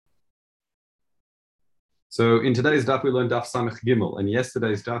So in today's daf, we learned daf Samech Gimel, and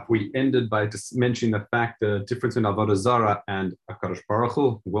yesterday's daf we ended by just mentioning the fact the difference in Avodah Zarah and HaKadosh Baruch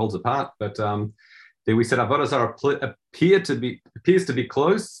Hu, worlds apart. But then we said Avodah Zarah appears to be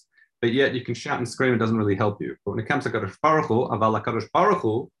close, but yet you can shout and scream; it doesn't really help you. But when it comes to HaKadosh Baruch Hu, Aval HaKadosh Baruch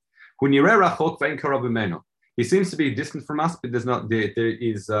Hu, Hu nireh rachok ve'en karav mimeno. He seems to be distant from us, but there's nothing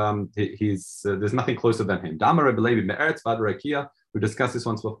closer than him. Damar Rebbe Levi me'eretz v'ad rakia. We discussed this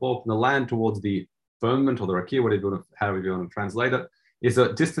once before. From the land towards the firmament or the rakia, however you want to translate it, is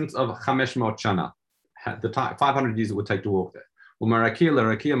a distance of 500 shana, the 500 years it would take to walk there. From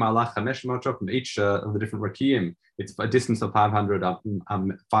each of the different rakiim, it's a distance of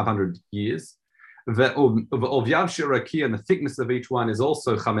 500 years. And the thickness of each one is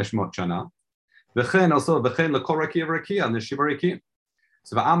also 500 shana. So even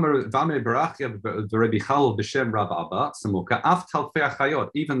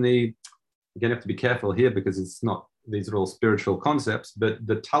the, again, you have to be careful here because it's not, these are all spiritual concepts, but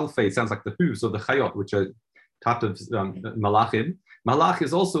the talfei sounds like the hooves of the chayot, which are type of malachim. Malach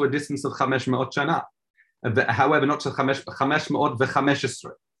is also a distance of 500 shana. However, not to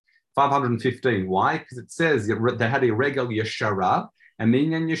 515. Why? Because it says they had a regal yeshara, and the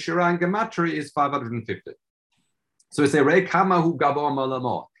inyan yeshara and gematria is 550. So it's a rei kama hu gabo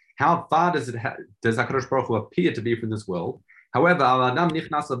malamo. How far does HaKadosh Baruch Hu appear to be from this world? However, someone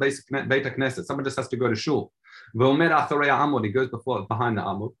just has to go to shul. He goes behind the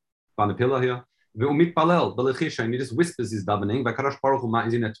amud, behind the pillar here. And he just whispers his davening. HaKadosh Baruch Hu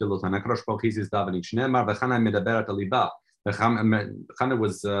is in a tefillah, and HaKadosh Baruch Hu is his davening. Chana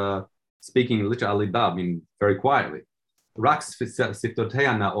was speaking literally alibah, I mean very quietly. It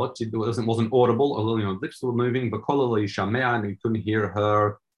wasn't audible, although lips were moving, but and you couldn't hear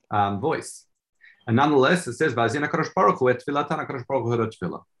her voice. And nonetheless, it says, "Vazina Kadosh Baruch Hu et tefilatan Kadosh Baruch Hu heard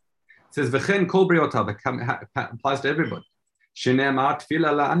tefillah." It says, "V'chen kol briotav," applies to everybody. Shene'emar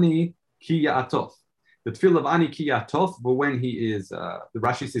tefillah la'ani ki ya'atof. The tefillah of ani ki ya'atof, but when he is, the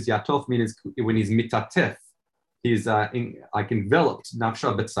Rashi says ya'atof means when he's mitatef, he's like enveloped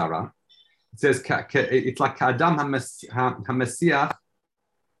nafsha betzara. It says it's like ka'adam hamesiach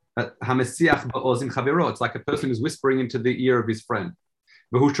ba'ozin chaviro. It's like a person who's whispering into the ear of his friend.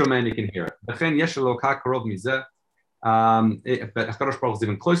 And you can hear it. But HaKadosh Baruch is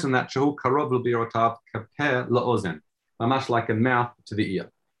even closer than that. Shehu karov l'birotav kaper la'ozen, much like a mouth to the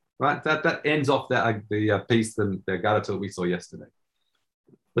ear. Right? That ends off the piece, the Gadatul we saw yesterday.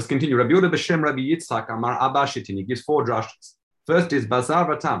 Let's continue. Rabbi Yehuda b'shem Rabbi Yitzchak Amar Abba Shitin. He gives 4 drashas. First is Bazar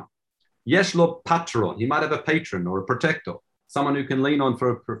Vatam. Yesh lo patron. He might have a patron or a protector, someone who can lean on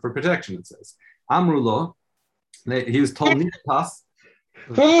for protection. It says Amrulo. He was told Nitpas.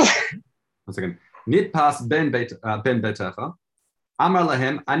 1 second. Nitpas ben betecha. Amar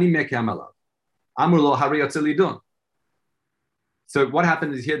lahem ani mekam alav. Amrulo hari yotzilidun. So what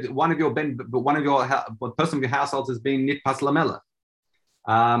happens is here, one of your person of your household is being nitpas lamela.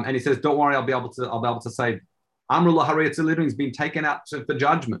 And he says, "Don't worry, I'll be able to save you." Amrullah Harayat is being taken out for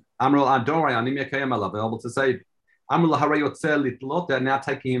judgment. Amrullah, don't worry, I'll be able to save you. Amrullah Harayot, they're now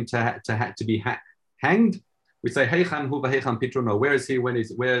taking him to be hanged. We say, Heichan hu v'heichan pitrono. Where is he?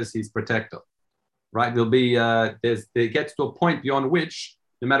 Where is his protector? Right? There'll be it gets to a point beyond which,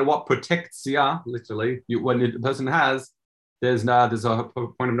 no matter what protects you, literally, when the person has, there's a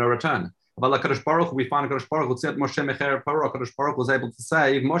point of no return. But HaKadosh Baruch Hu, we find HaKadosh Baruch Hu said Moshe mecher Paro. HaKadosh Baruch Hu was able to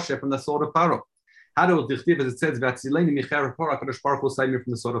save Moshe from the sword of Paro. How do it, as it says, HaKadosh Baruch Hu saved me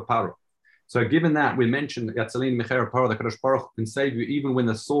from the sword of Paro. So given that we mentioned Yatzilin Mecher Paro, the HaKadosh Baruch Hu can save you even when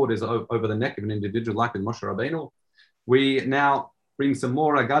the sword is over the neck of an individual, like with Moshe Rabbeinu. We now bring some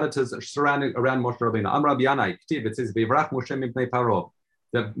more agadatas surrounding around Moshe Rabbeinu. Am Rabbi Yanai, it says, V'yivrach Moshe mipnei Paro.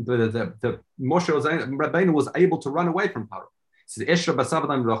 The Moshe Rabbeinu was able to run away from Paro. It says,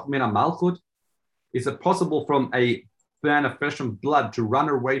 is it possible from a man of flesh and blood to run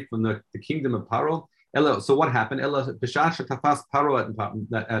away from the kingdom of Paro? So what happened? Paro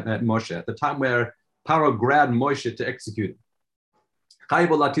at Moshe, at the time where Paro grabbed Moshe to execute him.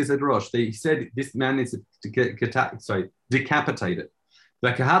 He said this man is decapitated.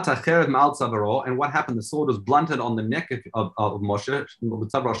 And what happened? The sword was blunted on the neck of Moshe,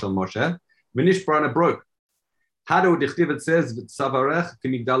 and it broke. How do it says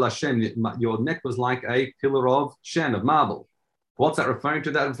your neck was like a pillar of shen, of marble. What's that referring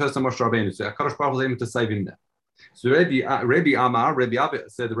to? That refers to Moshe Rabbeinu. So HaKadosh Baruch Hu was able to save him there. So Rabbi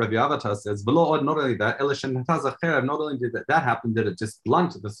Avatar says, not only that, not only did that happen, did it just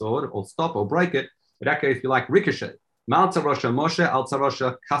blunt the sword or stop or break it, but actually, if you like, ricochet. Malta Rosha Moshe, Alta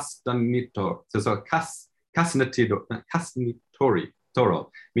Rosha Kastanitor. So Kasnitori. Torah,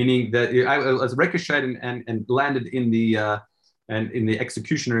 meaning that it was ricocheted and landed in the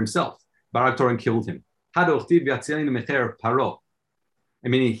executioner himself. Barak Torah and killed him. I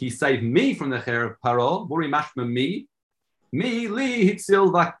mean, he saved me from the cher of Paro. Buri mashma me li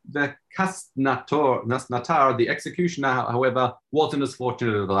hitzil the kasnatar, the executioner. However, wasn't as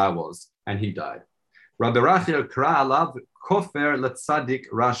fortunate as I was, and he died. Rabbi Rachel kra alav kofer letzadik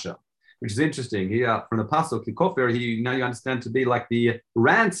rasha, which is interesting. Here from the pasuk kofer, now you understand to be like the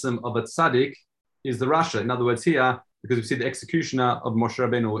ransom of a tzaddik is the rasha. In other words, here because we see the executioner of Moshe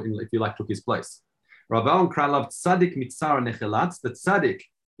Rabbeinu, if you like, took his place. Rabban Kralav Tzadik Mitzar Nechelatz, the Tzadik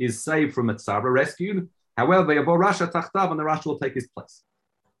is saved from a Tzara, rescued. However, Yabo Rasha Tachtav, and the Rasha will take his place.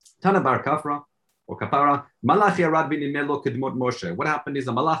 Tana Bar Kafra, or Kapara, Malach Yarad Binimelo Kedmot Moshe. What happened is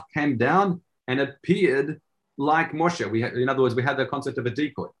a Malach came down and appeared like Moshe. In other words, we had the concept of a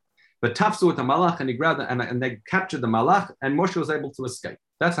decoy. But Tafsu with the Malach, and he grabbed it, and they captured the Malach, and Moshe was able to escape.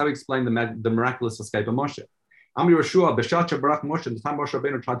 That's how he explained the miraculous escape of Moshe. Amir Yeshua, Beshacha Barak Moshe, the time Moshe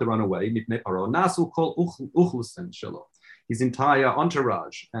Rabbeinu tried to run away, Nasu called Uchlusen Shelo, his entire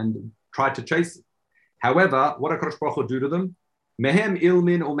entourage, and tried to chase him. However, what did HaKadosh Baruch Hu do to them? Mehem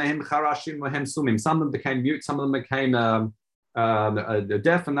ilmin or mehem charashim, mehem sumim. Some of them became mute, some of them became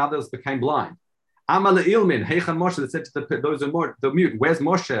deaf, and others became blind. Amal ilmin, Heichan Moshe, they said to those who are the mute, where's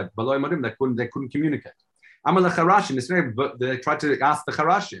Moshe? They couldn't communicate. Amal charashim, they tried to ask the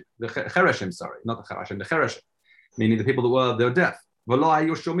charashim, the chereshim, not the charashim, the chereshim. Meaning the people that were deaf. They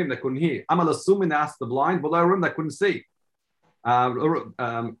couldn't hear. Amal asumim, they asked the blind, they couldn't see. That's what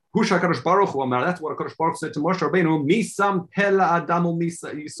HaKadosh Baruch Hu said to Moshe Rabbeinu, Misam pela adamu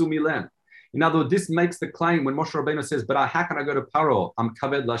misa yisumilen. In other words, this makes the claim when Moshe Rabbeinu says, but how can I go to Paro? I'm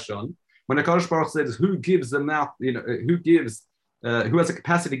kaved lashon. When HaKadosh Baruch Hu says, who gives the mouth, who has a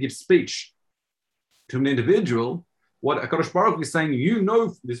capacity to give speech to an individual, what HaKadosh Baruch Hu is saying,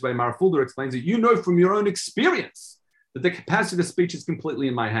 this way Marafulder explains it, from your own experience that the capacity of speech is completely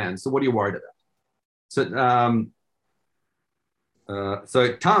in my hands. So what are you worried about?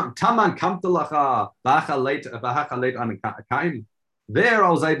 So Taman Kamtalacha Bacha late on Kaim. There I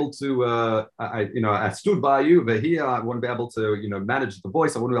was able to I stood by you, but here I wouldn't be able to manage the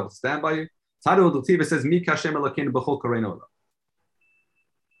voice, I wouldn't be able to stand by you. Tadu Tiva says Mika Shem Elokeinu B'chol Koreinu.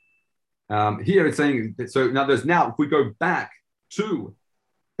 Here it's saying, so in other words, now if we go back to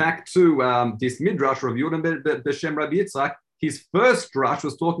this midrash of Yehuda B'Shem Rabbi Yitzchak, his first drush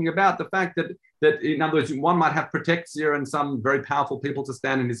was talking about the fact that in other words, one might have protectia and some very powerful people to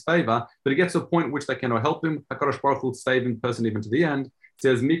stand in his favor, but it gets to a point in which they cannot help him. HaKadosh Baruch Hu will save him person even to the end. It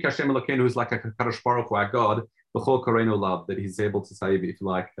says, Mika Hashem Elokeinu, who's like a HaKadosh Baruch Hu, our God, B'chol Koreinu love, that he's able to save, if you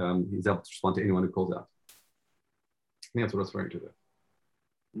like, he's able to respond to anyone who calls out. I think that's what I was referring to there.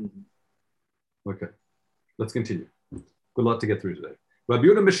 Mm-hmm. Okay, let's continue. Good lot to get through today. Rabbi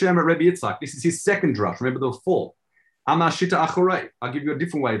Yehuda B'Shem Rabbi Yitzchak, this is his second drush. Remember there were four. Amashita Achorei. I'll give you a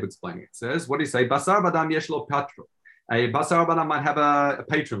different way of explaining it. It says, what do you say? Basar Badam Yeshlo Patro. A Basar Badam might have a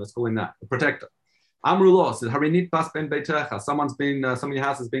patron, let's call him that, a protector. Amrulo says, Harinit Bas Ben Beitecha. Some of your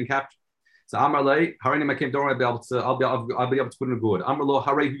house has been captured. So Amarle, Harini Makim, don't worry, I'll be able to put in a good. Amrulo,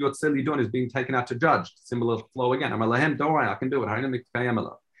 Hare who you're silly doing is being taken out to judge. Similar flow again. Amalahem, don't worry, I can do it. Harini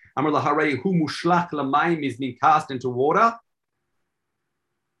Mikayamala. Amrulo, Hare who Mushlach Lamaim is being cast into water.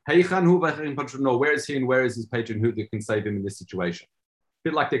 Where is he and where is his patron who can save him in this situation? A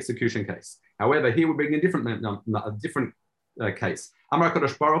bit like the execution case. However, here we're bringing a different case. Amar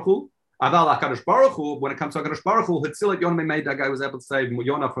HaKadosh Baruch Hu, Aval HaKadosh Baruch Hu, when it comes to HaKadosh Baruch Hu, Hatzilat Yonah made that guy was able to save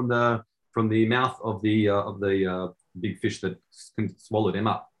Yonah from the mouth of the big fish that swallowed him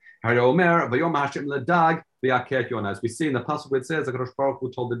up. As we see in the passage where it says HaKadosh Baruch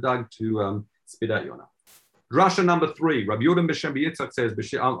Hu told the dog to spit out Yonah. Drasha number 3, Rabbi Yehuda B'Shem Yitzchak says,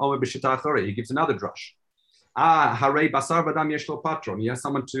 he gives another drush. Hare basar badam yeshlo patron. He has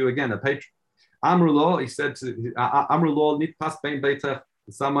someone to, again, a patron. Amrulo, he said to Amrulo, nitpas bein beitach,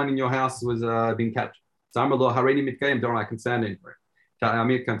 someone in your house was being captured. So Amrulo, hareini mitkayim, don't I can stand in for it.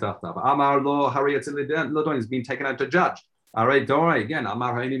 Amarlo, hare yatzil is being taken out to judge. Hare, don't worry, again,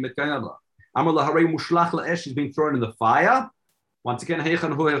 Amar hareini mitkayim. Amrulo, hare mushlach la'esh, he's being thrown in the fire. Once again,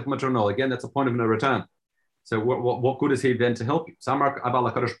 heichan hu matronol. Again, that's a point of no return. So what good is he then to help you? Samar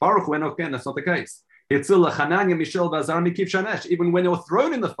Abal HaKadosh Baruch Hu, again, that's not the case. Even when they were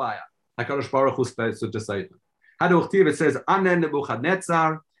thrown in the fire, HaKadosh Baruch Hu spoke to save them. It says, Anen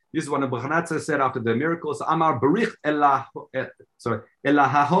Nebuchadnezzar. This is what Nebuchadnezzar said after the miracles. Amar Barich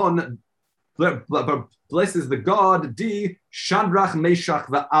Elahahon. Blessed is the God, Di Shadrach, Meshach,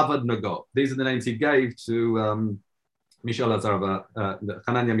 Va'avad Nago. These are the names he gave to Mishael Azar,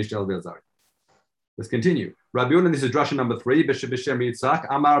 Hananiah, Mishael, Azar. Let's continue. Rabbi Yehuda, this is drasha number 3, B'Shem Yitzhak,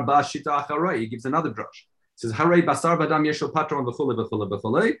 Amar Ba Shita Acharei. He gives another drush. He says, Harei Basar Badam Yeshel Patron v'chule v'chule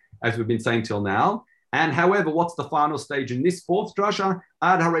v'chule, as we've been saying till now. And however, what's the final stage in this 4th drasha?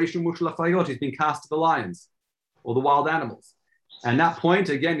 Ad Harei Shumush Lafayot. He's been cast to the lions or the wild animals. And that point,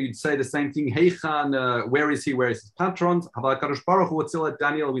 again, you'd say the same thing. Heichan, where is he? Where is his patrons? Kadosh Baruch Hu Atzil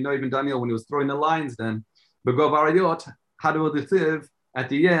Daniel. We know even Daniel when he was throwing the lions. Then Begovarayot Hadu Adithiv. At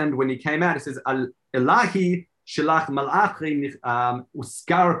the end, when he came out, it says Elahi Shalach Malachi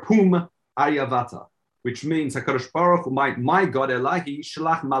Uskar Pum Ayavata, which means Hakadosh Baruch Hu, my God Elahi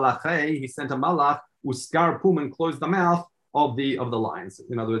Shalach Malachi. He sent a malach Uskar Pum and closed the mouth of the lions.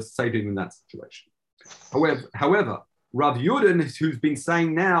 In other words, saved him in that situation. However. Rav Yudin, who's been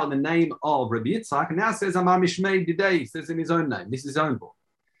saying now the name of Rabbi Yitzhak, now says Amar Mishmei Didei. He says in his own name. This is his own book.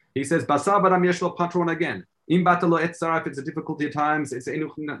 He says Basar Badam Yeshlo Patron again. Im Batalo Etzara, if it's a difficulty at times, it's Enu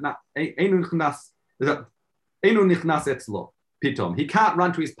Nichnas Etzlo Pitom. He can't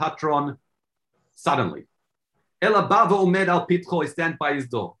run to his patron suddenly. Ela Bava Omed Al Pitcho, he stands by his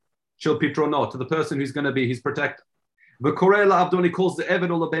door. Shel Pitrono, to the person who's going to be his protector. V'korela Abdoni calls the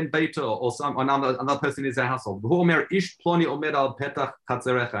Eved or Ben Beito or another person in his household. V'omer Ish Ploni Omed Al Petach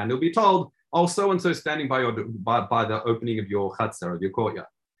Chatzerecha, and he'll be told, oh, so and so standing by the opening of your chatzer, of your courtyard.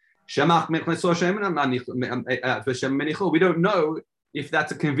 We don't know if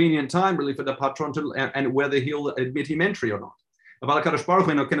that's a convenient time really for the patron to, and whether he'll admit him entry or not. But HaKadosh Baruch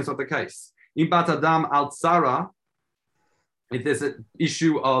Hu, it's not the case. In Bat Adam Al Tzara, if there's an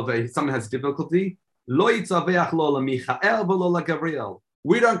issue of someone has difficulty. We don't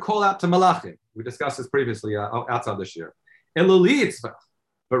call out to Malachim. We discussed this previously outside this year. But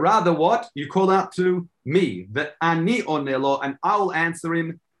rather what? You call out to me, that ani onelo, and I will answer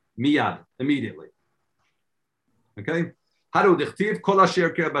him miyad, immediately. Okay? Anyone who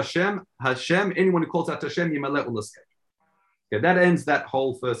calls out to Hashem, okay, that ends that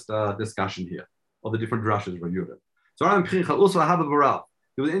whole first discussion here of the different drashas of Yehuda. So also have a Barav.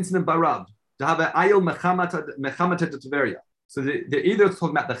 There was an incident by Rav. To have an ayil mechamata Tveria. So they're either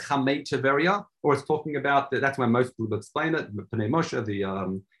talking about the chamei Tveria, or it's talking about that's where most people explain it. Pnei Moshe, the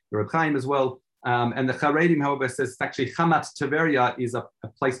Reb Chaim as well, and the Charedim, however, says it's actually chamat Tveria is a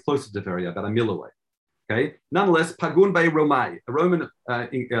place closer to Tveria, about a mile away. Okay. Nonetheless, Pagun Bei Romai, a Roman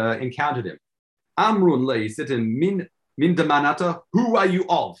encountered him. Amrun Le, he said to him, Min Damanata, who are you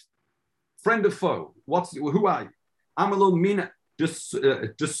of? Friend or foe? Who are you? Amrun Min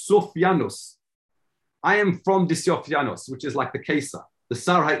Dysophianos. I am from Dysophianos, which is like the Kesar, the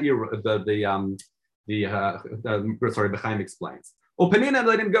Sar Ha'ir, the Chaim explains. Openina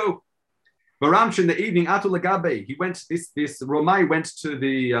let him go. Baramsh in the evening, Atul Lagabe, he went, this Romai went to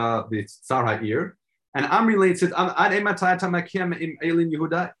the Sar Ha'ir, and Amri said,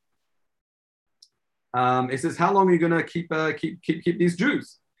 it says, how long are you going to keep these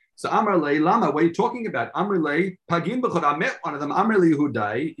Jews? So Amar Le Lama, what are you talking about? Amar Le Pagin B'chod. I met one of them. Amar Le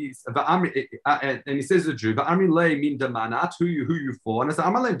Yehudai, and he says the Jew. But Amar Le min Damanat. Who you for? And I said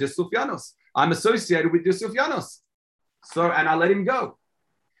Amar Le Dysophianos. I'm associated with Dysophianos. So and I let him go.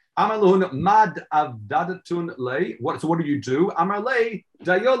 Amar Lehun Mad Avdadatun Le. So what do you do? Amar Le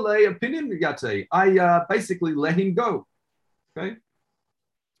Dayo Le Opinion Yate. I basically let him go. Okay.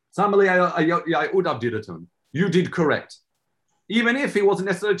 So Amar Le Udav Didatun. You did correct. Even if he wasn't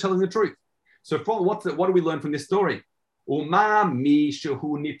necessarily telling the truth. So what do we learn from this story? He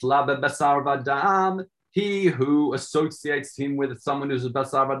who associates him with someone who's a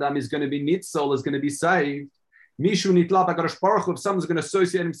basar v'dam is going to be nitzol, is going to be saved. If someone's going to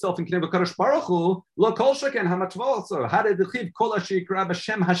associate himself in Knei Kadosh Baruch Hu, lo kol sheken hamatvol. So how did the chiv kol ashikra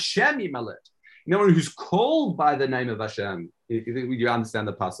b'shem Hashem yimalet? Anyone who's called by the name of Hashem, you understand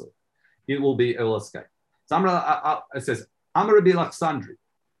the puzzle. It will escape. So it says. Amar Rabbi Alexandri.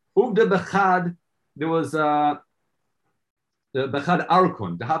 Uvda Bechad, there was the Bechad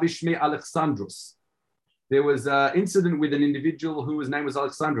Arkon, the Habishme Alexandros. There was an incident with an individual whose name was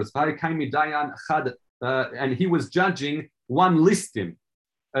Alexandros. And he was judging one listim,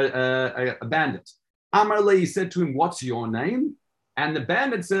 a bandit. Amar Le said to him, what's your name? And the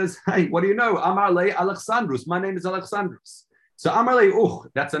bandit says, hey, what do you know? Amar Le Alexandros. My name is Alexandros. So Amar Le,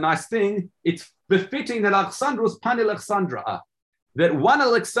 that's a nice thing. It's befitting that Alexandros pan Alexandra, that one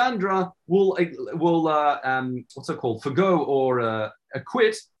Alexandra will what's it called, forgo or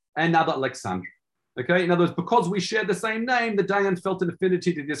acquit another Alexandra. Okay, in other words, because we share the same name, the Dayan felt an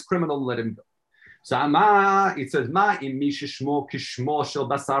affinity to this criminal and let him go. So it says, Ma im mishishmo kishmo shel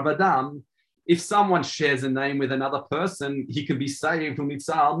basar v'dam. If someone shares a name with another person, he can be saved from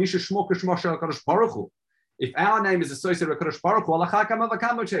mitzal. Mishishmo kishmo shel Kadosh Baruch Hu. If our name is associated with Kadosh Baruch Hu, as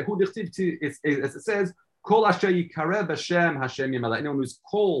it says, Kol asher yikareh b'shem Hashem yimela. Anyone who's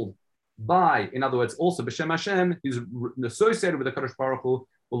called by, in other words, also b'shem Hashem, who's associated with the Kadosh Baruch Hu,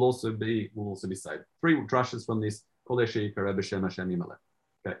 will also be saved. 3 drushes from this. Kol asher yikareh b'shem Hashem yimela.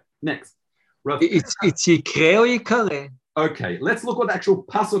 Okay, next. It's Yikre or Yikare? Okay, let's look what the actual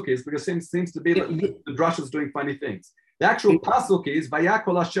pasuk is, because it seems to be that the drush is doing funny things. The actual pasuk is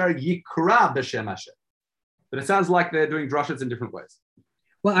Vayakol asher yikra b'shem Hashem, but it sounds like they're doing drushes in different ways.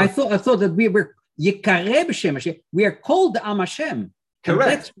 Well, I thought that we were Yikare b'shem Hashem. We are called Am Hashem.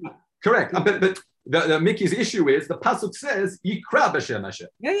 Correct. But the Mickey's issue is the pasuk says Yikra b'shem Hashem.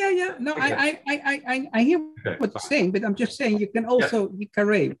 Yeah. No, okay. I hear what you're saying, but I'm just saying you can also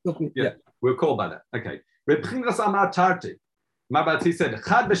Yikare. Yeah, we're called by that. Okay. Reb Pinchas Amar Tarti. He said,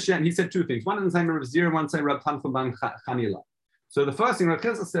 Chad b'shem. He said 2 things. One in the same Reb Zira, one saying Reb Tanchum ben Chanila. So the first thing Reb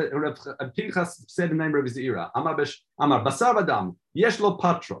Pinchas said in the name of Reb Zira, Amar Basar Adam, Yesh lo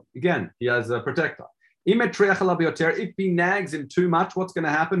patron. Again, he has a protector. If he nags him too much, what's going to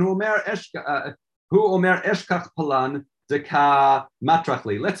happen? Hu omer eshkach palan deka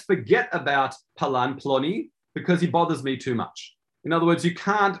matrachli. Let's forget about palan ploni because he bothers me too much. In other words, you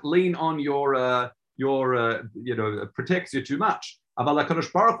can't lean on your protects you too much. Aval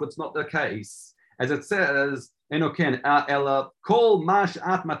HaKadosh Baruch Hu, it's not the case. As it says, Enoken, ela kol mash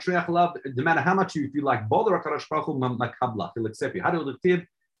at matriach lav, no matter how much you feel like bother HaKadosh Baruch Hu, makabla, he'll accept you. How do you live?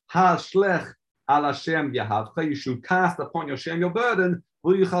 Ha shlech al Hashem yahavcha, you should cast upon your Hashem your burden,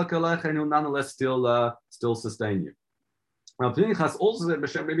 will you chalkalech, and he'll nonetheless still sustain you. Now, Pinchas also said,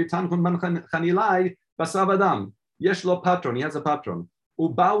 B'Shem Rabbi Tanchum ben Chanilai, Basav Adam, yesh lo patron, he has a patron.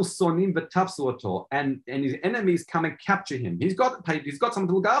 And his enemies come and capture him. He's got someone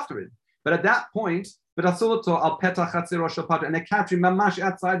to look after him. But at that point, and they capture him mamash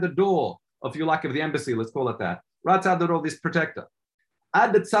outside the door of the embassy, let's call it that. Right outside the door of this protector.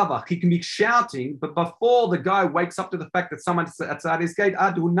 Ad the tzavach, he can be shouting, but before the guy wakes up to the fact that someone's outside his gate,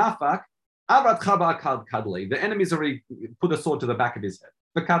 adu nafak, the enemy's already put a sword to the back of his head.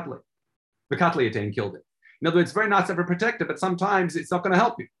 V'katli it and killed him. In other words, it's very nice to have a protector, but sometimes it's not going to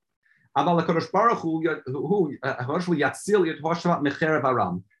help you. HaKadosh Baruch Hu yatzil Yehoshaphat mecherev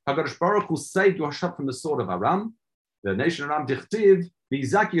Aram. HaKadosh Baruch Hu saved Yehoshaphat from the sword of Aram. The nation Aram dichtiv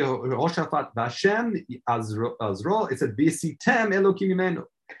v'izak Yehoshaphat v'Hashem azro. It said v'sitem Elokim imenu,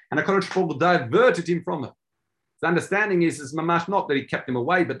 and HaKadosh Baruch Hu diverted him from it. The understanding is mamash not that he kept him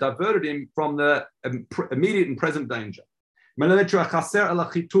away, but diverted him from the immediate and present danger. We can see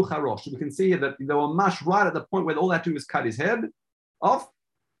here that they were much right at the point where all they had to do was cut his head off.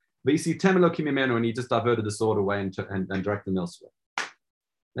 And he just diverted the sword away and directed them elsewhere.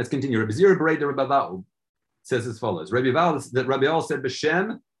 Let's continue. Rabbi Zira Bereda Rabbi Va'u says as follows. Rabbi Va'u said,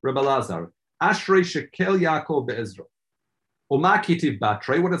 B'Shem Rabbi Lazar, Ashrei Shekel Yaakov Be'ezra. Uma Kitiv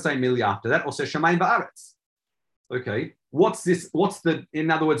Batre. What does it say immediately after that? Or says Shemaim Ba'aretz. Okay. What's this? In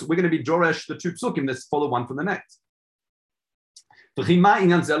other words, we're going to be Joresh, the 2 psukim. Let's follow one from the next. So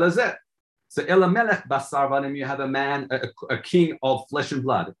Elamelech Basar, you have a man, a king of flesh and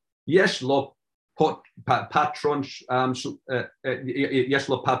blood. Yesh lo patron. Yesh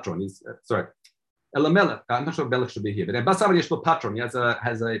lo patron. Sorry, Elamelech. I'm not sure Melech should be here, but Basar yesh lo patron. He has a.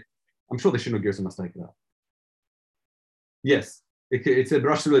 I'm sure the Shinu Gerson must take it out. Yes, it's a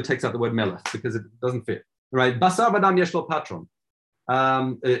Berachot that takes out the word Melech because it doesn't fit. Right, Basar Vadam yesh lo patron.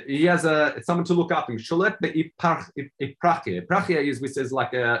 He has someone to look after him. Sholet be'iprachia. Prachia is, which is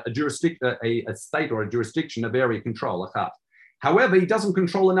like a jurisdiction, a state or a jurisdiction of area control. However, he doesn't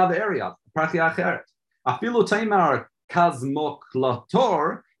control another area. Prachia acheret. Afilu teimar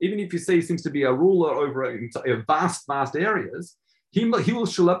kazmoklator. Even if you say he seems to be a ruler over vast areas, he will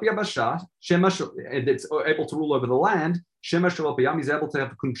sholet b'yabashat. That's able to rule over the land. Shema sholet b'yam. He's able to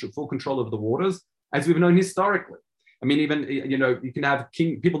have full control over the waters, as we've known historically. I mean, even, you can have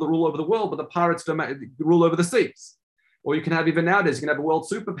people that rule over the world, but the pirates rule over the seas. Or you can have, even nowadays, you can have a world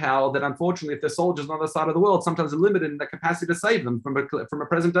superpower that, unfortunately, if they're soldiers on the other side of the world, sometimes are limited in their capacity to save them from a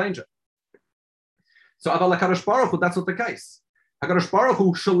present danger. So, Aval HaKadosh Baruch Hu, that's not the case. HaKadosh Baruch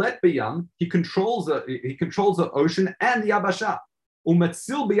Hu, Shalet B'yam, he controls the ocean and the Yabasha.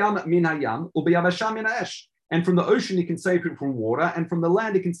 Umetzil B'yam min hayam, u'b'yabasha min ha'esh. And from the ocean, he can save it from water, and from the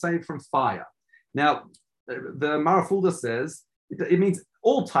land, he can save from fire. Now, the Marafulda says it means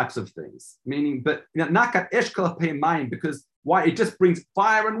all types of things, meaning, but nakat eshkala pe'mayim, because why? It just brings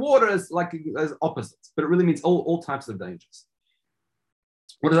fire and water as opposites, but it really means all types of dangers.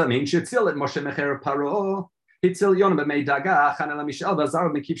 What does that mean? Shetzil et Moshe mecher paro, hitzil yonah b'mei daga, chanel mishal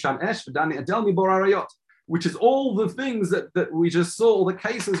v'azar mekip sham esh v'dani adel mibor arayot, which is all the things that we just saw, all the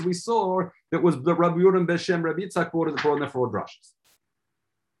cases we saw that was the Rabbi Yehuda B'Shem Rabbi Yitzchak brought in the 4 drushes.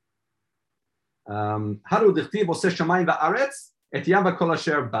 Haru dichtiv oseh shamayim va'aretz et yam v'kol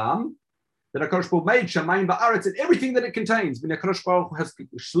asher bam. That HaKadosh Baruch Hu made shamayim va'aretz and everything that it contains. When HaKadosh Baruch Hu has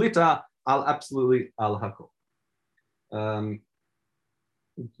shlita al absolutely al hakol.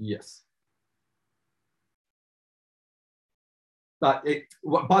 Yes. But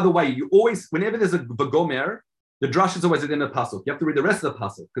by the way, you always, whenever there's a Vagomer, the drush is always at the end of the pasuk. You have to read the rest of the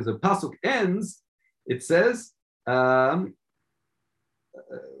pasuk because the pasuk ends. It says, one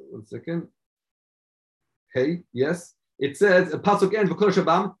second. Okay, yes. It says, the pasuk ends, V'kol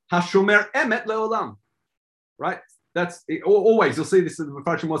shabam, hashomer emet leolam. Right? That's it, always, you'll see this in the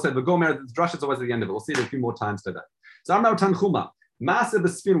Farshim said, Vagomer, the drush is always at the end of it. We'll see it a few more times today. So I'm now Tanchuma. Maaseh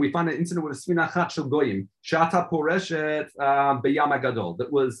b'sfina, we find an incident with a sfina achat shel goyim, shata poreshet b'yam hagadol.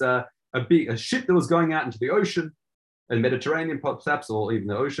 That was a ship that was going out into the ocean, the Mediterranean perhaps, or even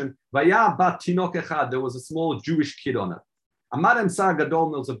the ocean. Vaya bat tinok echad, there was a small Jewish kid on it. Amad emsar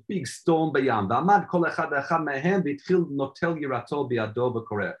gadol, there was a big storm b'yam. V'amad kol echad echad mehem v'itchil notel yirato b'yado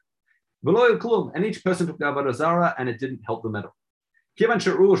v'koreh. V'lo klum, and each person took the avodah zara, and it didn't help them at all. Kivan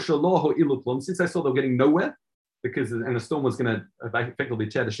she'ru shelo ho'ilu klum, since they saw they were getting nowhere, because and the storm was going to effectively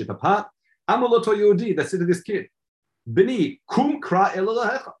tear the ship apart. Amuloto Yehudi, they said to this kid, Bini, kum kra el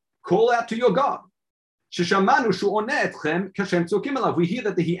call out to your God. Sheshamanu shu oneh etchem kashem tzokim elav. We hear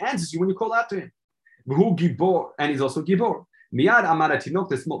that he answers you when you call out to him. V'hu gibor, and he's also gibor. Miyad amad atinok,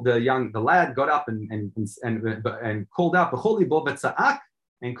 the lad got up and called out b'chol libo v'tza'ak,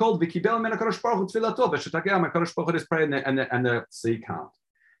 and called v'kibel men HaKadosh Baruch Hu tfilato v'shetageh HaKadosh Baruch Hu his prayer, and the sea calmed.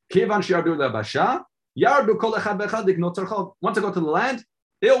 Kivan she'ardu le'basha. Yardu kol echad ve'echad liknot tzarchov. Once I got to the land,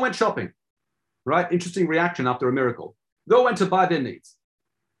 they all went shopping. Right? Interesting reaction after a miracle. They all went to buy their needs.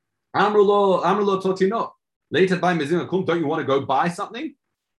 Amru lo totino. Later by mezina kum, don't you want to go buy something?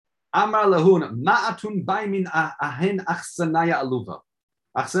 Amar lahun ma'atun baimin ahen achsanaya aluva.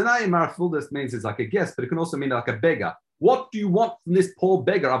 Achsanaya marafuldas means it's like a guest, but it can also mean like a beggar. What do you want from this poor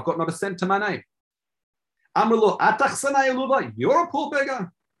beggar? I've got not a cent to my name. Amru lo atachsanaya aluva. You're a poor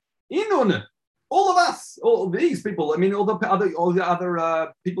beggar. Inun. All of us, all of these people, I mean, all the other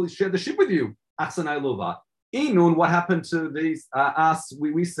people who shared the ship with you. Achsanai luva. Inun, what happened to these, us,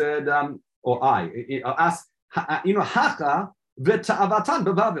 we said, or us, hacha v'ta'avatan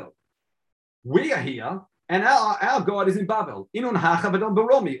b'Bavel. We are here, and our God is in Babel. Inun hacha v'don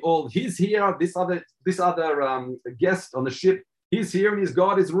baromi. All he's here, this other guest on the ship, he's here, and his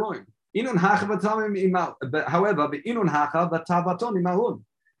God is ruined. Inun hacha v'tamim imah. However, the inun hacha v'tavaton imahun.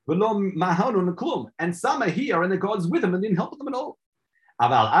 And some are here and the God's with them and didn't help them at all.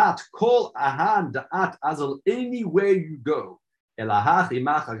 Aval at kol ahan da'at azal, anywhere you go. Elahach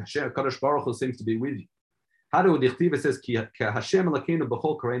imach Hashem Kadosh Baruch Hu seems to be with you. Hadu dichtiv, it says ki Hashem Elokeinu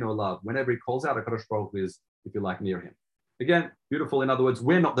b'chol kareinu alav. Whenever he calls out, Kadosh Baruch Hu is, if you like, near him. Again, beautiful. In other words,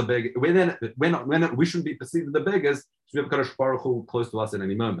 we're not the beggar. We shouldn't be perceived as the beggars. So we have Kadosh Baruch Hu close to us at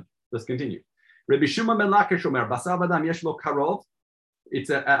any moment. Let's continue. Rabbi Shimon ben Lakish Omer basar v'adam yesh lo karov. It's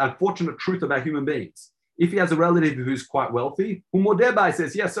an unfortunate truth about human beings. If he has a relative who's quite wealthy, Umodebai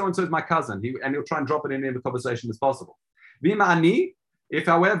says, yes, so-and-so is my cousin. He'll try and drop it in the conversation as possible. Vima ani, if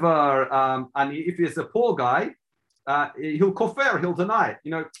however, if he's a poor guy, he'll kofer, he'll deny it.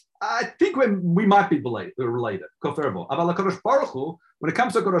 You know, I think we might be related. Koferable. Aval HaKadosh Baruch Hu, when it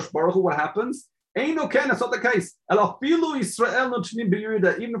comes to HaKadosh Baruch Hu, what happens? Ain't no ken, that's not the case. Even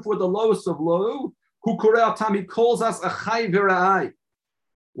for the lowest of low, who Tam, he calls us a chai v'ra'ai.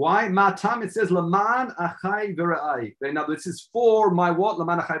 Why? Matam, it says Laman achai v'ra'ai. Now this is for my what?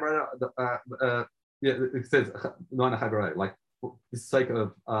 Laman achai v'ra'ai. Yeah, it says Laman achai v'ra'ai. Like for the sake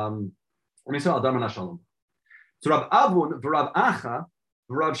of Adam and Shalom. So Rav Avun v'Rav Acha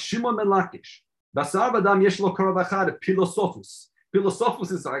v'Rav Shimon ben Lakish. Basar v'adam yesh lo karav achad philosophus.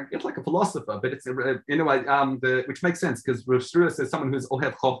 Philosophus is it's like a philosopher, but it's anyway which makes sense because Rav Shruah says someone who's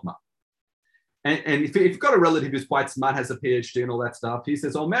ohev chokhmah. And if you've got a relative who's quite smart, has a PhD and all that stuff, he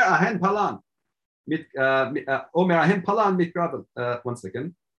says, Omer ahen palan. Omer ahen palan mitgavlan. 1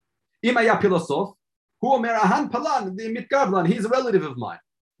 second. Imaya philosoph. Who Omer ahen palan mitgavlan. He's a relative of mine.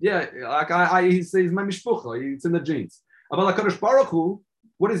 Yeah, like he's my mishpucha. It's in the genes. Aval HaKadosh Baruch Hu,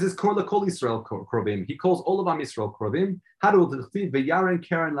 what is this called? The Kol Yisrael Krovim. He calls all of Am Yisrael Krovim. Hadu t'chtiv v'yaren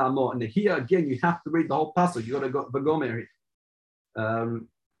keren lamo. And here again, you have to read the whole passage. You got to go v'gomer.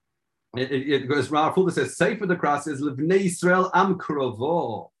 It goes full that says, Sefer the cross says, Livnei Yisrael am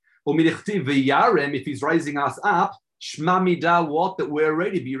krovo. U'midichtiv v'yarem, if he's raising us up, shma midah, what? That we're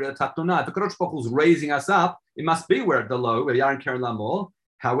already b'yireh tachtona. If the Kadosh Baruch Hu's raising us up, it must be we're at the low, where Yaren Karen Lamo.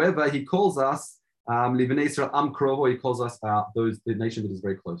 However, he calls us, Livnei Yisrael am krovo, he calls us the nation that is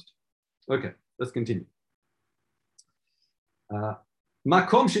very close to. Okay, let's continue.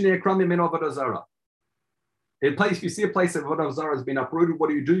 Makom shene'ekra mimeno avodah zarah. If you see a place that avodah zarah has been uprooted, what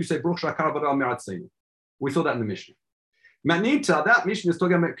do? You say Baruch she'akar avodah miratzenu. We saw that in the Mishnah. Manita, that Mishnah is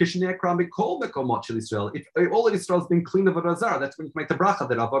talking about kishnei mikol mekomot shel Israel. If all of Israel has been clean of avodah zarah, that's when you make the bracha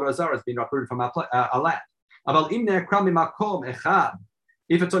that avodah zarah has been uprooted from our land. Aval im ne'ekra mimakom echad.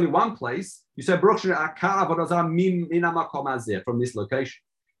 If it's only one place, you say Baruch she'akar avodah zarah min hamakom hazeh, from this location.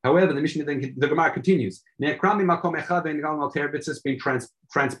 However, the Mishnah then the Gemara continues. Ne'ekra mimakom echad ve'ngal alter, it's just been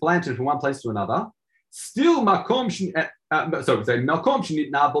transplanted from one place to another. Still, makom makom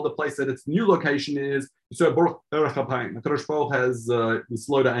shenitnabel, the place that its new location is. So Baruch Hapayim, the Kadosh Baruch has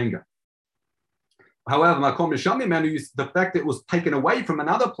slow to anger. However, makom neshami manu, the fact that it was taken away from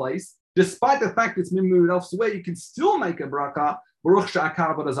another place, despite the fact it's been moved elsewhere, you can still make a bracha. Baruch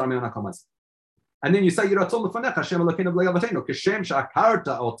she'akar avodah zarah min hamakom hazeh. And then you say Yiratzon lefanecha Hashem Elokeinu b'lei avatenu kishem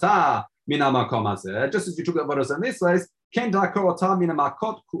she'akarta ota min hamakom hazeh. Just as you took avodah zarah in this place. You should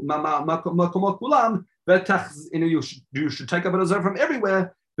take avodah zarah from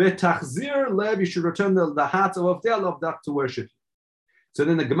everywhere. You should return the heart of Avdei to worship. So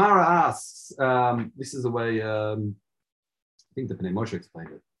then the Gemara asks, this is the way I think the Pnei Moshe explained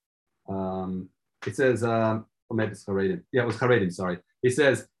it. It says, or maybe it's Haredim. Yeah, it was Haredim, sorry. It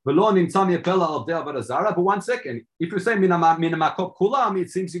says, but one second, if you say minamakot kulam, it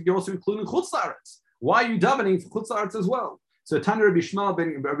seems you're also including chutz la'aretz. Why are you davening for chutz la'aretz as well? So Tanya Rabbi Yishmael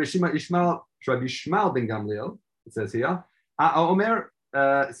ben Gamliel, it says here, Omer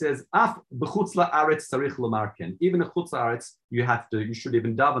says, Af b'chutz la'aretz tzarich lomar ken. Even in chutz la'aretz, you should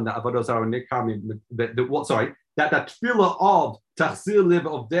even daven the avodah zarah nekar. That tefillah of tachzir liv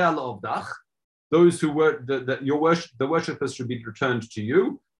of de'al of dach. Those who were the worshippers should be returned to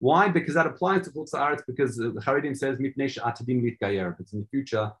you. Why? Because that applies to chutz la'aretz. Because the Haredim says mipnei she'atadim mitgayer. Because in the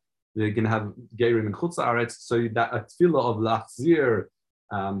future they're going to have geirim in chutz la'aretz. So that a tefillah of lachzir,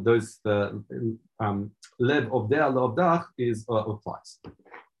 the lev of de'al of dach is applies.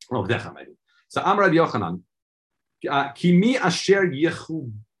 Of decha maybe. So Amar Rabbi Yochanan, kimi asher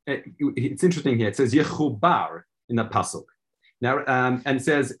yechu. It's interesting here. It says yechubar in the pasuk. Now, and it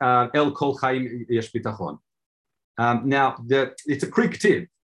says El Kol Chaim Yesh Bitachon. Now, it's a Kri Ktiv.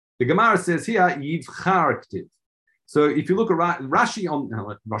 The Gemara says here Yivchar Ktiv. So if you look at Rashi on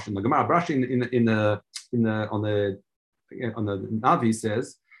the Gemara, Rashi on the Navi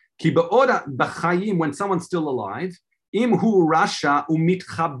says Ki ba'oda b'chayim, when someone's still alive, im hu rasha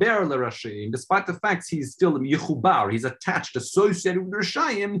umitchaber l'rashaim. Despite the fact he's still yichubar, he's attached, associated with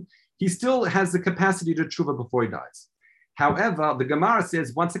Rashayim, he still has the capacity to tshuva before he dies. However, the Gemara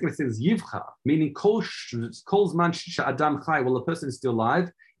says, once again, it says yivcha, meaning kol zman she'adam chai, while the person is still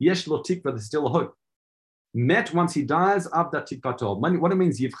alive, yesh lo tikva, there's still a hope. Met, once he dies, avda tikvato. What it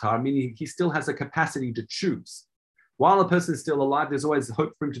means yivcha, meaning he still has a capacity to choose. While a person is still alive, there's always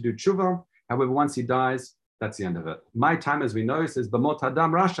hope for him to do tshuva. However, once he dies, that's the end of it. My time, as we know, says b'mot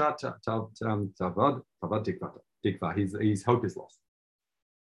adam rasha tavad tikva. His hope is lost.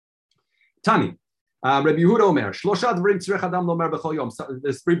 Tani. Rabbi Yehuda Omer, Shlosha Dvarim Tzrech Adam Lomer B'chol Yom.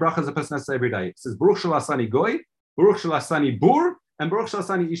 There's three brachas a person has to say every day. It says Baruch Shalasani Goy, Baruch Shalasani Bur, and Baruch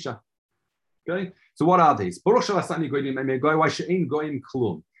Shalasani Isha. Okay, so what are these? Baruch Shalasani Goy, why she'ein goyim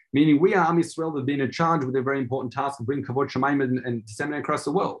klum. Meaning we are Am Yisrael that have been in charge with a very important task of bringing kavod shemaim and disseminate across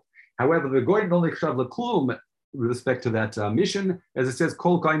the world. However, the goyim don't chashav l'klum with respect to that mission, as it says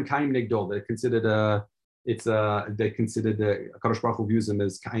Kol Goyim Kaim Negdol. They're considered Kadosh Baruch Hu views them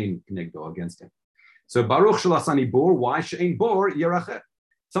as Kaim Negdol, against him. So Baruch Shalasani Bor, why she'ein Bor Yerachet?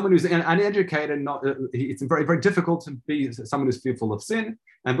 Someone who's uneducated, it's very, very difficult to be someone who's fearful of sin.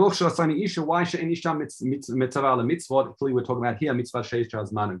 And Baruch Shalasani Isha, why she'ein Isha mitzvah mitzvot? Clearly, we're talking about here mitzvah sheish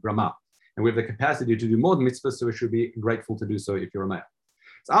zman and grama, and we have the capacity to do more than mitzvahs, so we should be grateful to do so if you're a male.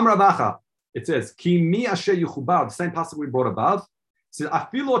 So Amar Avacha, it says Ki mi asher yuchubar, the same passage we brought above. It says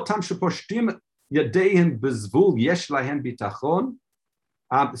Afilo tam sheposhtim yadeim bezvul yesh lahem bitachon.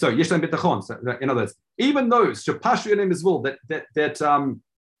 So Yeshlam Bitachon. So in other words, even those Shapashu Yadim Izvul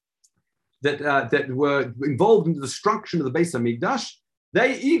that were involved in the destruction of the Beis Hamikdash,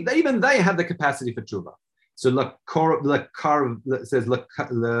 they have the capacity for tshuva. So the Karvani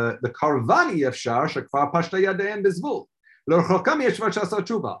Yefshar Shakvar Pashta Yadim Izvul.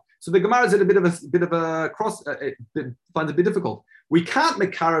 So the Gemara is at a bit of a cross. Finds it a bit difficult. We can't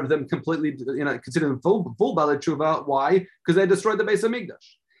make of them completely, consider them full balad tshuva. Why? Because they destroyed the Beis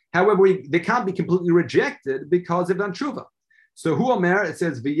Hamikdash. However, they can't be completely rejected because they've done tshuva. So hu omer, it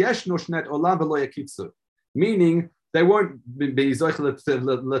says v'yesh noshnet olam v'lo yakitzu, meaning they won't be zoich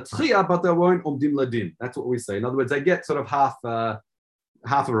l'tchia, but they won't umdim ladin. That's what we say. In other words, they get sort of half a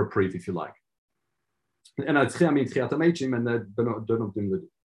reprieve, if you like. and Tchia means Tchiat HaMeitim, and they're not doing the.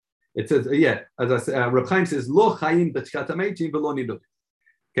 It says, as I said, Reb Chaim says, Lo Chaim b'Tchiat HaMeitim v'lo nidut.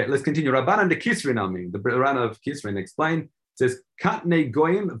 Okay, let's continue. Rabbanan de Kisrin Amin, the Ran of Kisrin, explain. Says Katnei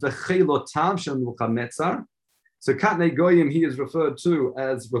Goyim v'Chelotav shel Nebuchadnezzar. So Katnei Goyim he is referred to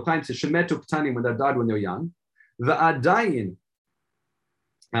as Reb Chaim says Shemetu Ktanim when they died when they're young. V'Adayin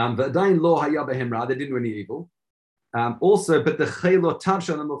lo haya behem ra, they didn't do any evil. Also, but the Chelotav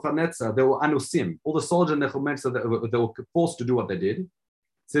shel Nebuchadnezzar, they were anusim. All the soldiers in Nebuchadnezzar they were forced to do what they did. It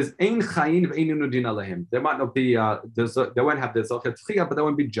says Ein Chayin v'Einu Nudin alehem. They might not be they won't have the Zochet Tchiyah, but they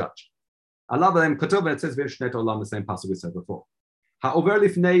won't be judged. Allah them Ketov, and it says V'Shnet Olam, the same passage we said before. Ha'over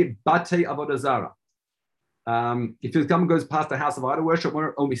lifnei batei avodah zara. If he goes past the house of idol worship,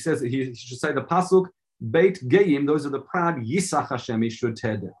 he says that he should say the pasuk Beit Geim. Those are the proud Yisach Hashem. He should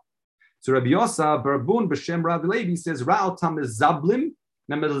tear down. So Rabbi Yosa Barbun b'Shem Rav Levi says Ra'al tam mezablim.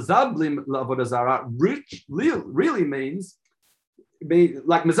 Now mezablim la'avodah zara really means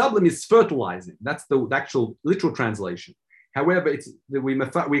like mezablim is fertilizing. That's the actual literal translation. However, we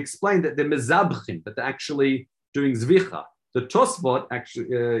explained that they're mezabchim, that they're actually doing zvicha. The Tosfot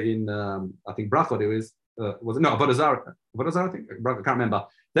actually in I think Berachot was it no avodah zara I think I can't remember.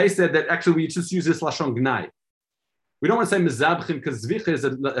 They said that actually we just use this lashon gnai. We don't want to say mezabchim because zvicha is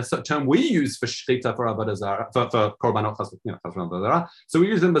a term we use for shchita for avodah zara for korbanot chas. So we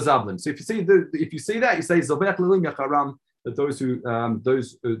use the mezablim. So if you see that you say zobech lelim yacharam, that those who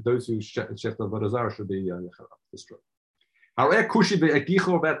shech avodah zara should be destroyed. If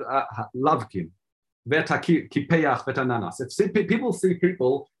people see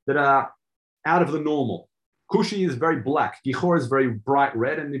people that are out of the normal, Kushi is very black, Gichor is very bright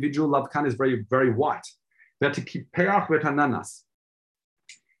red, and individual Lavkan is very, very white. That Kipeach vetananas.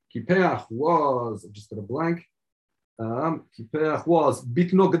 Kipeach was, I've just got a blank. Kipeach was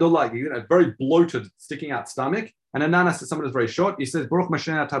bitno gedolai, very bloated, sticking out stomach. And ananas is someone who's very short. He says, Baruch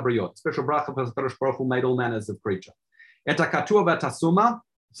Mashiach Tabriyot, special bracha for Baruch who made all manners of creature. Eta katua vetasuma,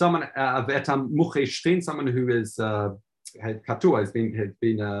 someone vetam muche shrin, someone who is katua has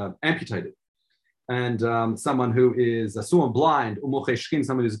been amputated, and someone who is asuma blind, umuche shrin,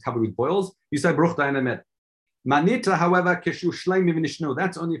 someone who's covered with boils. You say Baruch Dayanemet. Manita, however, keshu shleim v'nishnu.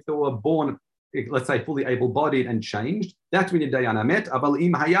 That's only if they were born, let's say, fully able-bodied and changed. That's when you Dayanamet. Aval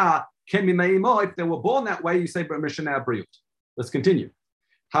im haya ken mimeimo. If they were born that way, you say Mishnah Briut. Let's continue.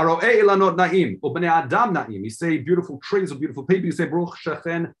 Haro'e ilanot na'im, or b'nei adam na'im. You say beautiful trees or beautiful people. You say Baruch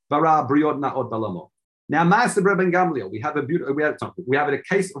shechen bara briot na'ot balamo. Now, Master Rabban Gamliel, we have a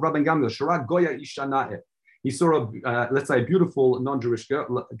case of Rabban Gamliel. Shara goya isha na'eh. He saw let's say a beautiful non-Jewish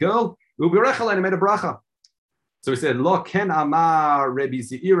girl. U'birechel and made a bracha. So he said, Lo ken amar Rabbi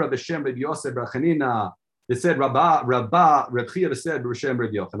Zeira b'shem Rabbi Yosef Brachanina. They said Reb Chia said b'shem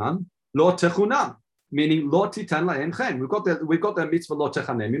Rabbi Yochanan. Lo techunam. Meaning, lo titan la'en chen. We've got the mitzvah lo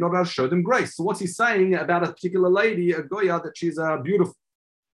techanem. You're not allowed to show them grace. So what's he saying about a particular lady, a goya, that she's beautiful?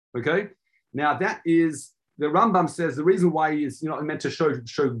 Okay. Now that is the Rambam says the reason why he's meant to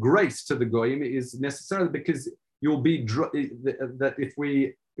show grace to the goyim is necessarily because you'll be that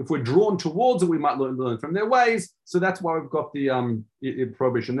if we're drawn towards it, we might learn from their ways. So that's why we've got the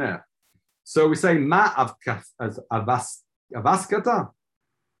prohibition there. So we say ma avaskata.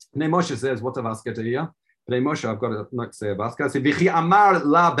 Bnei Moshe says, what's avaskata here? Bnei Moshe, I've got to not say avaskata. V'chi amar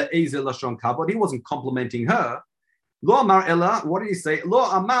la be'ezel lashon kabod. He wasn't complimenting her. Lo amar ella, what did he say? Lo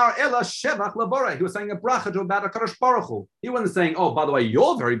amar ella shevach labore. He was saying a bracha about a Kadosh Baruch Hu. He wasn't saying, oh, by the way,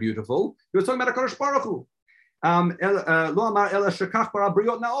 you're very beautiful. He was talking about a Kadosh Baruch Hu. Lo amar ella shekach bara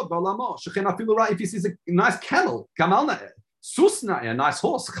briot naod ba'olamo. Shechen afilu ra, if he sees a nice camel, kamal na'er. Sus na'er, nice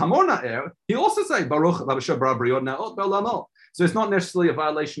horse, chamor na'er. He also say, Baruch labasha bara briot naod ba'olamo. So it's not necessarily a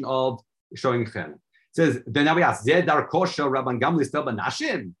violation of showing chen. It says, then now we ask, Zeh dar kosher Rabban Gamliel stel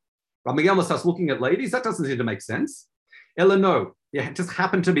banashim? Rabban Gamliel starts looking at ladies. That doesn't seem to make sense. Ella no, it just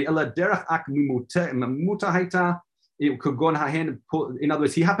happened to be Ella derech ak muta haita. It could go on her hand. In other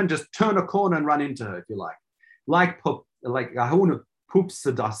words, he happened to just turn a corner and run into her, if you like Ahun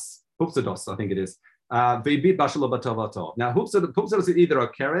Pupsados, I think it is. Ve'bit bashalo batavato. Now Pupsados is either a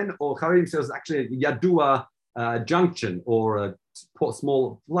Karen or Charim says actually Yadua junction or a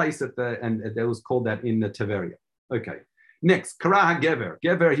small place and they was called that in the Tiberia. Okay. Next, Karah Gever.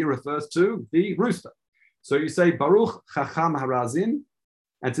 Gever here refers to the rooster. So you say Baruch Chacham Harazin,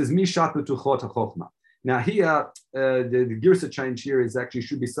 and it says Mishat Betuchot HaChochma. Now here, the Girsa change here is actually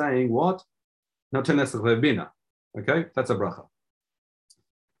should be saying what? Okay, that's a bracha.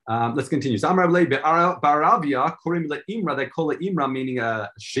 Let's continue. So Baravia, Kurim Le Imra, they call it Imra, meaning a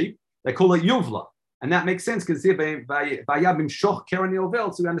sheep. They call it Yuvla. And that makes sense because here, so we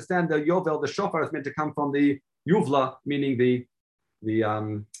understand the Yovel, the shofar, is meant to come from the Yuvla, meaning the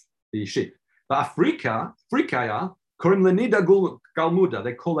sheep. But Afrikaya, Kurim Lenida Galmuda,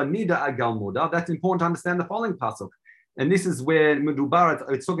 they call a Nida a Galmuda. That's important to understand the following pasuk. And this is where Medubar,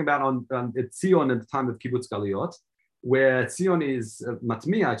 it's talking about on Tzion at the time of Kibbutz Galiot, where Tzion is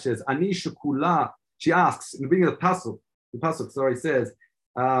Matmiya, it says, Ani Shukula, she asks, in the beginning of the pasuk, says,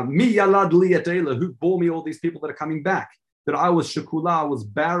 Mi Yalad Li et Eila, who bore me all these people that are coming back? That I was Shukula,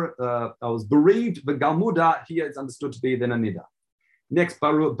 I was bereaved, but Galmuda here is understood to be then a Nida. Next,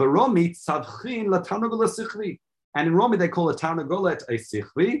 Baromi Tzavchin Latanagula Sichri. And in Romi, they call a Tarnagolet a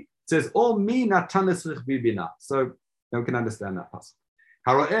Sichri. It says, O mi Natan Sichri Bina. So we can understand that pasuk.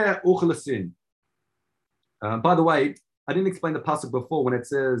 Haro'eh Uchlesin. By the way, I didn't explain the pasuk before when it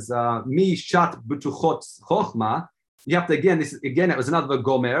says Mi Shat Butuchot Chochma. You have to, it was another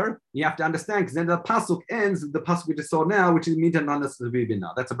gomer. You have to understand because then the pasuk ends with the pasuk we just saw now, which is Mitan Nanas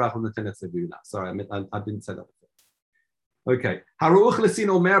Bina. That's a brach on the Tenet Bina. Sorry, I didn't say that before. Okay. Haruch lesin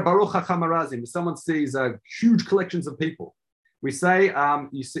omer baruch hachamarazim. Someone sees huge collections of people. We say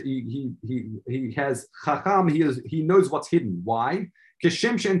he has chacham. He knows what's hidden. Why? Just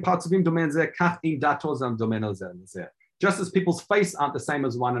as people's face aren't the same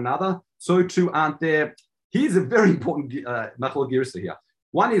as one another, so too aren't their. Here's a very important machal girsa here.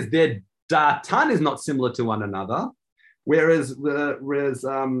 One is their datan is not similar to one another, whereas the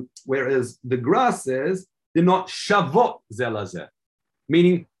grass says they're not shavot zelazeh,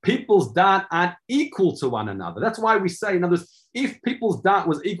 meaning people's da'at aren't equal to one another. That's why we say, in other words, if people's da'at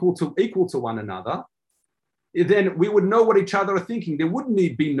was equal to one another, then we would know what each other are thinking. There wouldn't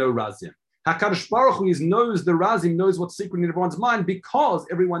be no razim. HaKadosh Baruch Hu knows the razim, knows what's secret in everyone's mind because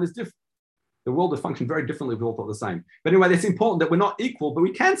everyone is different. The world would function very differently if we all thought the same. But anyway, it's important that we're not equal, but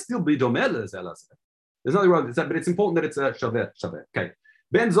we can still be domel zelazeh. There's nothing wrong with that, but it's important that it's a shavet. Okay.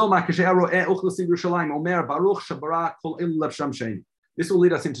 Ben Zoma Kashe'ero Uchlasi Yerushalayim Omer Baruch Shabara Kol Ilav Sham Shein. This will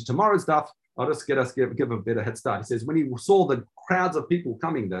lead us into tomorrow's daf. I'll just give a bit of head start. He says when he saw the crowds of people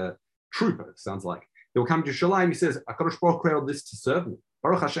coming, the trooper sounds like they were coming to Shalayim. He says, "HaKadosh Baruch Hu created this to serve me."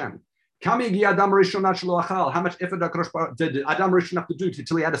 Baruch Hashem. How much effort did Adam Rishon have to do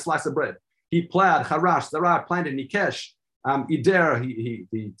till he had a slice of bread? He plowed, harash, zarah, planted nikesh, ider.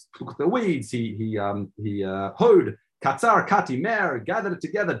 He took the weeds. He hoed. Katzar, Kati, Mer, gathered it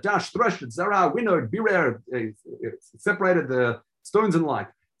together, dash, threshed, Zara, winnowed, birer, separated the stones and like.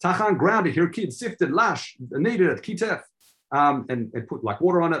 Tachan, grounded, hirkid, sifted, lash, kneaded it, kitef, and put like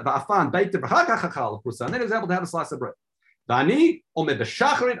water on it, ba'afan, baked it, and then he was able to have a slice of bread. Dani, omed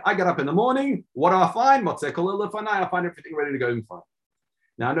b'shacharit, I get up in the morning, what do I find? Motzeh kol elefanai, I find everything ready to go in front.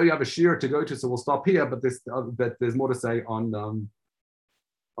 Now I know you have a shir to go to, so we'll stop here, but there's more to say on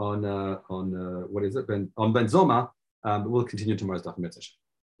what is it? On Ben Zoma. We'll continue tomorrow's daf mitzvah.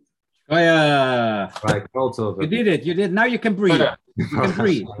 Oh yeah. Right. Also, you did it. You did. Now you can breathe. You can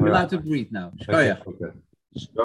breathe. You're allowed to breathe now. Okay.